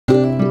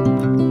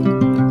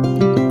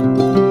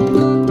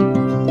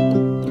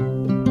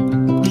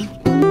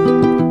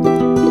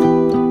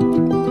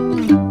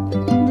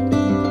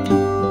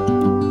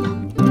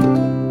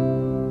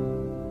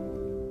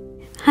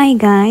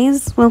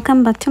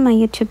Welcome back to my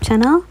YouTube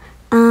channel.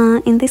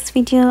 In this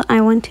video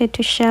I wanted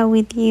to share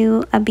with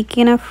you a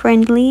beginner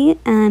friendly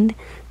and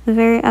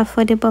very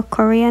affordable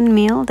Korean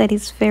meal that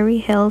is very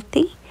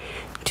healthy.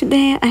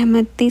 Today I'm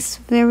at this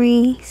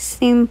very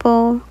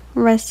simple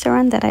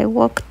restaurant that I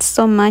worked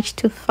so much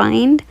to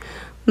find,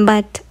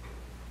 but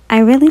I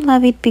really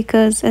love it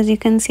because as you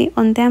can see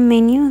on their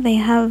menu they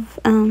have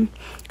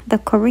the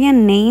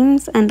Korean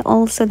names and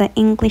also the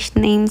English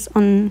names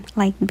on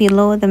like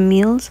below the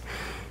meals.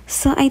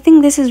 So I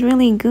think this is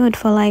really good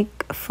for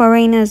like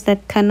foreigners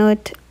that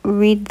cannot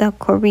read the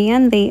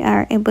Korean. They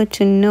are able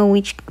to know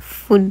which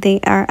food they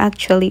are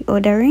actually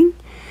ordering.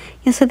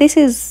 Yeah, so this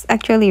is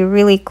actually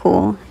really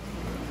cool.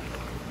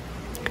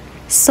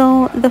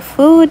 So the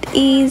food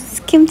is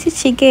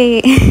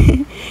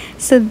kimchi찌개.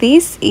 So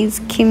this is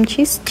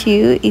kimchi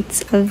stew.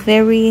 It's a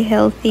very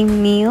healthy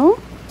meal.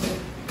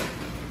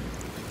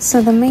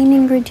 So the main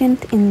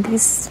ingredient in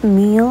this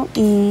meal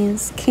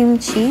is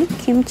kimchi.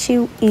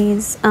 Kimchi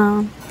is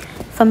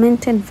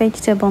fermented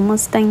vegetable.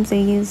 Most times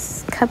they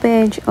use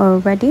cabbage or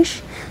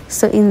radish.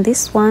 So in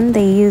this one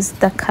they use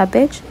the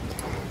cabbage.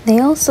 They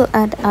also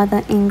add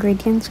other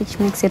ingredients which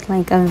makes it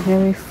like a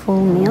very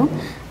full meal.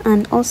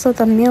 And also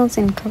the meals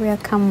in Korea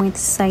come with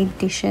side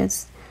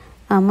dishes.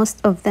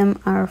 Most of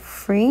them are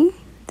free.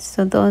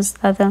 So those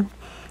other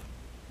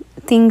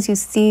things you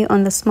see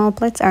on the small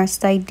plates are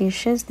side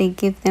dishes. They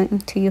give them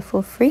to you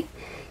for free.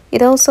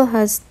 It also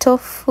has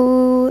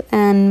tofu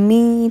and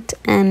meat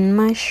and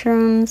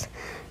mushrooms.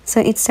 So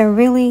it's a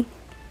really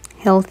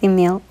healthy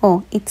meal.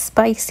 Oh, it's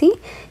spicy.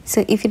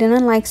 So if you do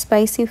not like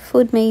spicy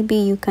food, maybe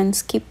you can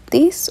skip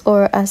this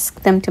or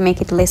ask them to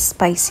make it less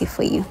spicy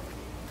for you.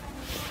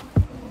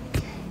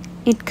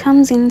 It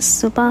comes in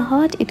super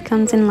hot. It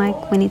comes in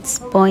like when it's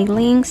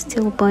boiling,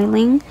 still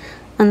boiling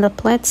on the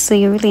plate. So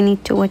you really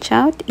need to watch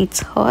out. It's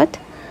hot.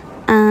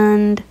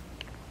 And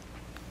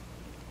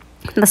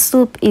the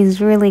soup is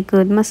really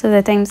good. Most of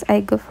the times I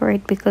go for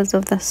it because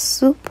of the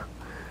soup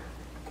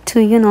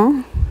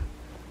to,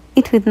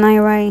 eat with my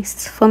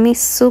rice. For me,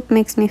 soup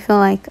makes me feel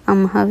like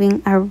I'm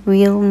having a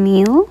real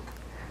meal.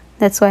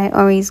 That's why I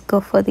always go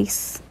for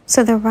this.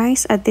 So the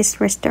rice at this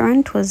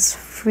restaurant was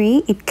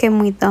free. It came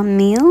with the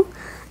meal.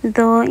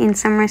 Though in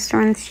some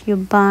restaurants you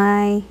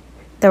buy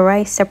the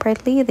rice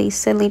separately. They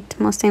sell it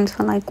most times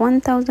for like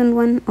 1,000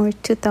 won or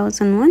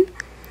 2,000 won.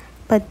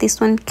 But this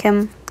one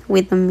came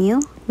with the meal,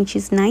 which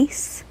is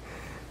nice.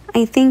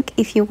 I think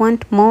if you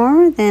want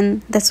more,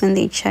 then that's when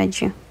they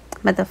charge you.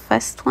 But the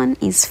first one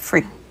is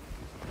free.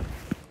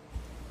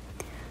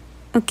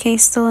 Okay,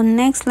 so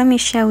next let me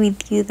share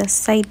with you the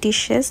side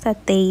dishes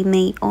that they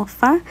may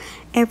offer.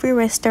 Every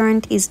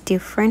restaurant is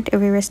different.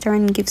 Every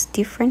restaurant gives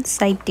different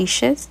side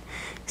dishes.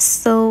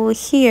 So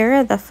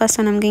here, the first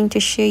one I'm going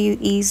to show you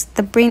is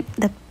the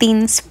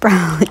bean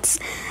sprouts.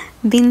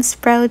 Bean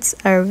sprouts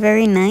are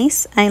very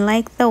nice. I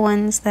like the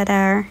ones that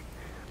are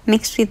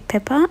mixed with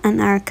pepper and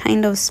are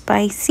kind of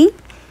spicy.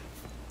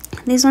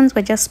 These ones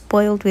were just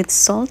boiled with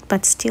salt,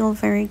 but still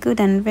very good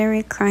and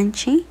very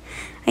crunchy.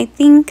 I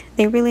think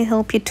they really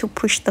help you to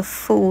push the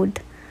food.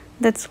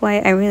 That's why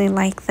I really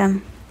like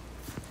them.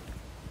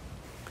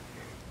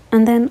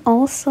 And then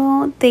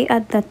also they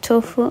add the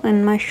tofu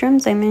and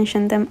mushrooms. I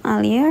mentioned them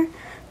earlier.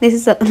 This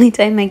is the only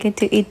time I get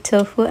to eat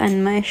tofu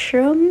and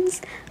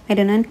mushrooms. I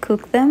do not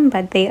cook them,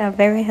 but they are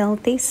very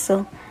healthy.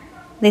 So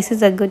this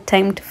is a good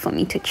time for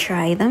me to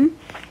try them.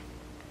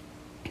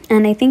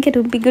 And I think it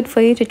would be good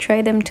for you to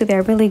try them too.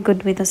 They're really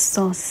good with the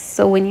sauce.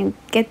 So when you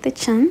get the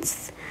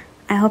chance,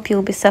 I hope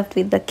you'll be served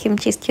with the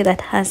kimchi stew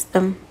that has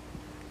them.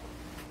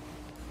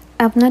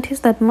 I've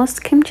noticed that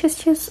most kimchi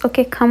stews,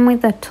 come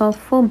with the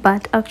tofu,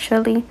 but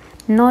actually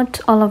not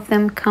all of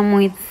them come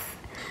with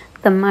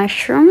the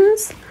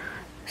mushrooms.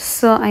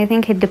 So I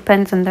think it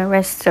depends on the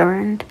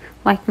restaurant.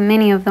 Like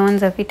many of the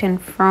ones I've eaten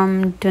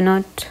from do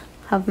not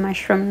have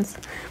mushrooms,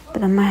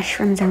 but the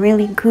mushrooms are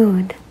really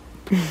good.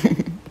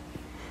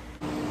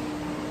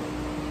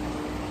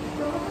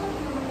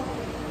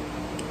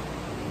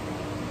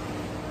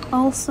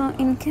 Also,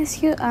 in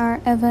case you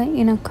are ever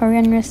in a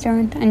Korean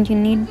restaurant and you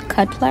need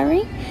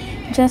cutlery,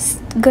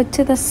 just go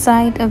to the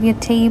side of your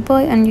table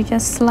and you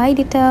just slide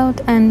it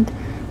out, and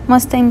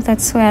most times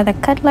that's where the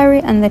cutlery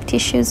and the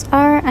tissues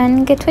are,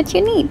 and get what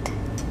you need.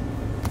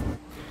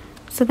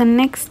 So the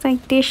next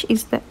side dish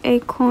is the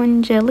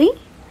acorn jelly.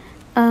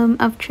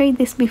 I've tried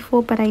this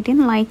before, but I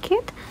didn't like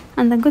it.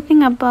 And the good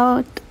thing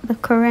about the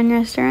Korean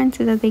restaurants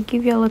is that they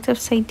give you a lot of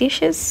side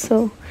dishes,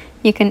 so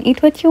you can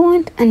eat what you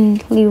want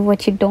and leave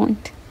what you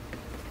don't.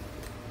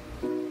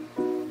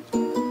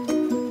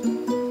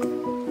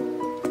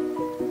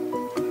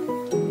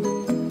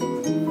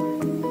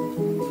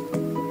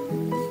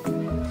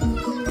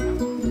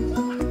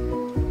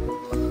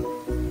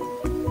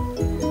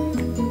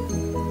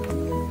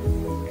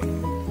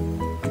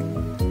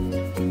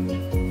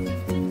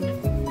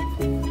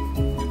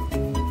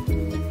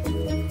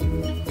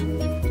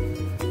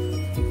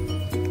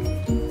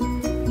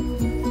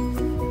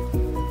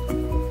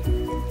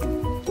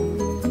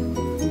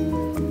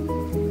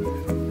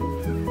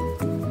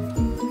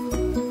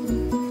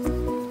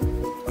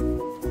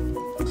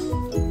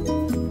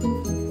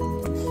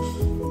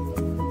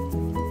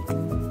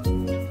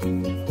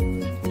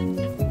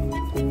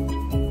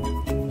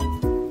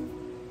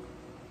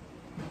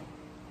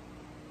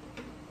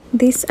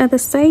 this other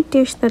side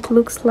dish that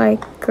looks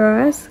like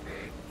grass.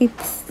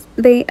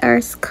 They are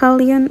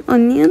scallion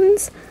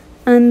onions,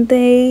 and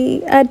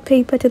they add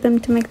pepper to them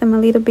to make them a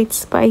little bit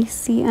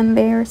spicy, and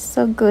they are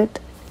so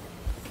good.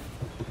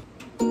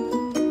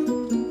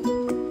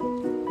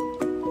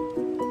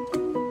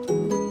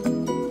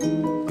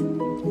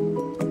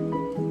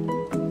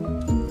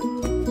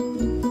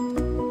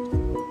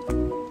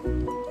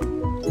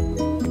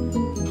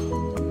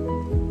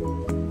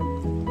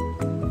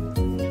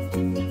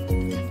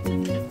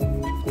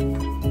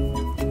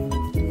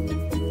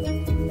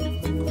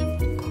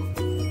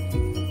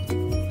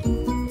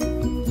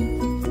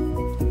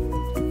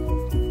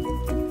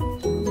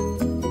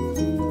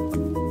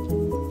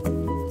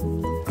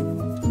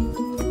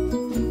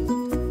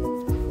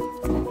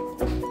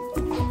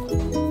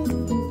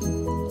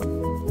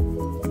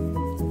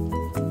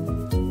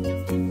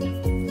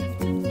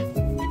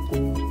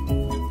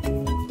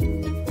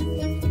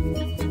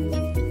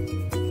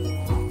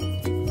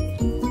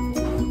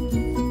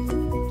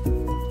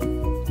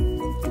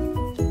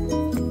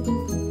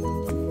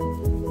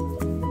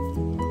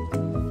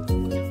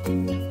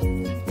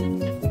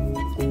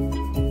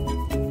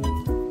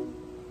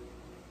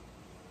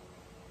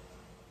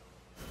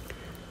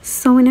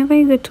 So whenever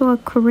you go to a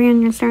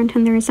Korean restaurant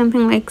and there is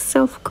something like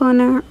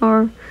self-corner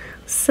or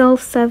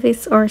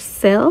self-service or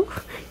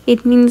self,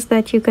 it means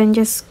that you can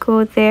just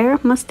go there.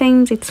 Most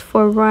times it's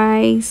for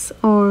rice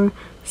or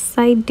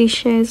side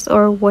dishes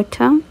or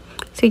water.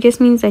 So it just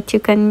means that you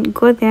can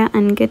go there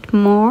and get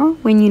more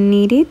when you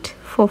need it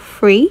for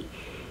free.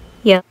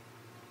 Yeah.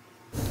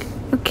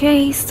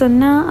 Okay, so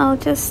now I'll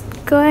just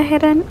go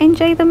ahead and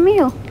enjoy the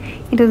meal.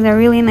 It was a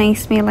really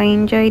nice meal. I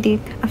enjoyed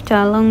it. After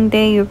a long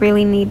day, you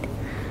really need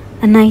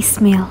a nice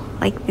meal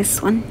like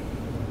this one.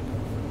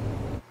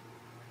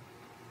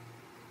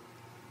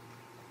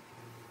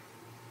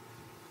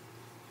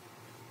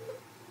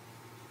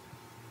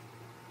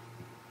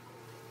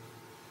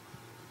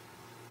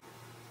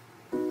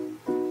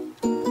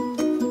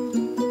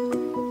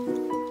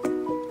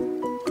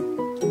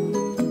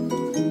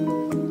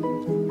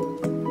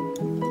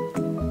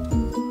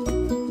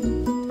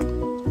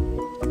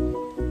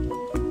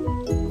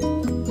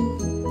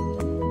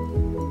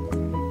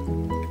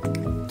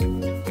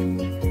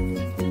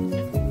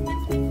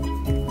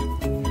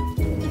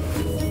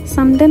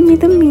 So I'm done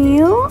with the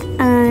meal.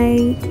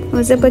 I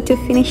was able to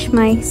finish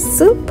my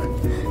soup,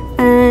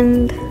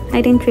 and I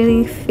didn't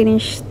really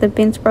finish the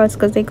bean sprouts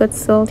because they got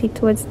salty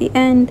towards the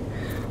end,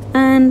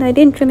 and I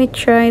didn't really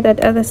try that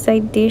other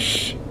side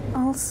dish.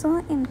 Also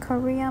in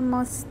Korea,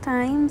 most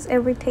times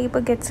every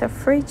table gets a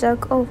free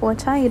jug of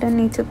water. You don't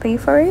need to pay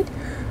for it.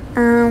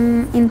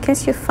 In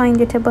case you find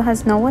your table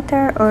has no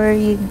water or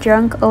you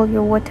drank all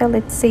your water,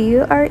 let's say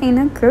you are in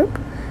a group,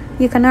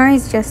 you can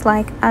always just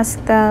like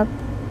ask the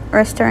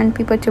restaurant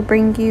people to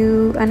bring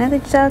you another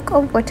jug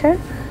of water.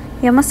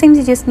 Yeah, most times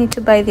you just need to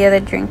buy the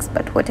other drinks,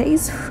 but water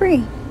is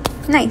free.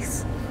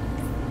 Nice.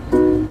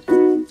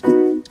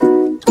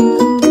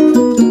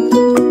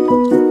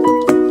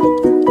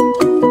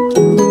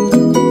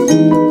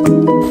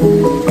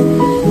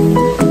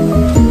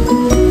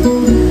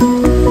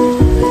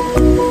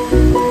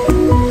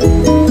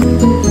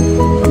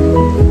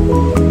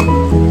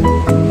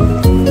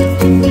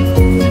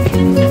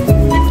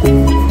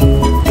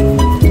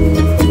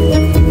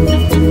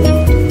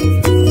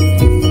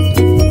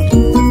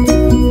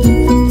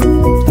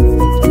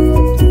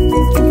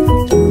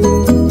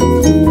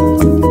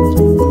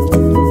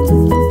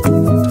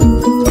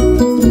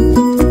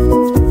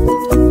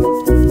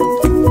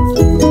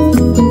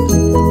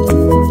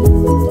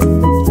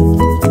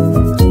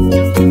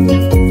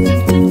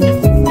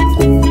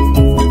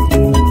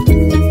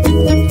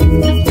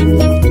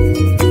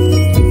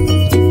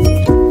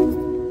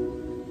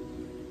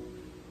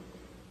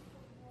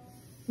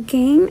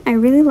 Again, I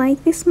really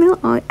like this meal.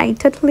 I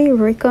totally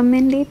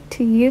recommend it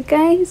to you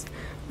guys.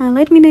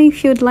 Let me know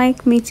if you'd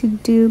like me to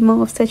do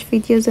more of such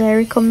videos where I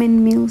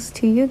recommend meals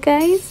to you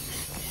guys.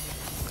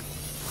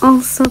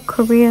 Also,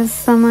 Korea's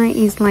summer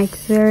is like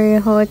very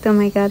hot. Oh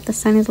my god, the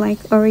sun is like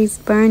always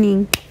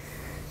burning.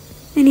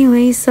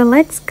 Anyway, so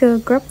let's go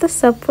grab the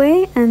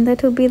subway, and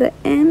that will be the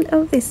end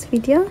of this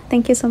video.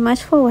 Thank you so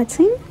much for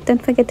watching.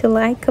 Don't forget to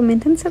like,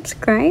 comment and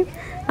subscribe.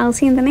 I'll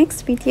see you in the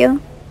next video.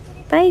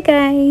 Bye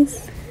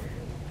guys.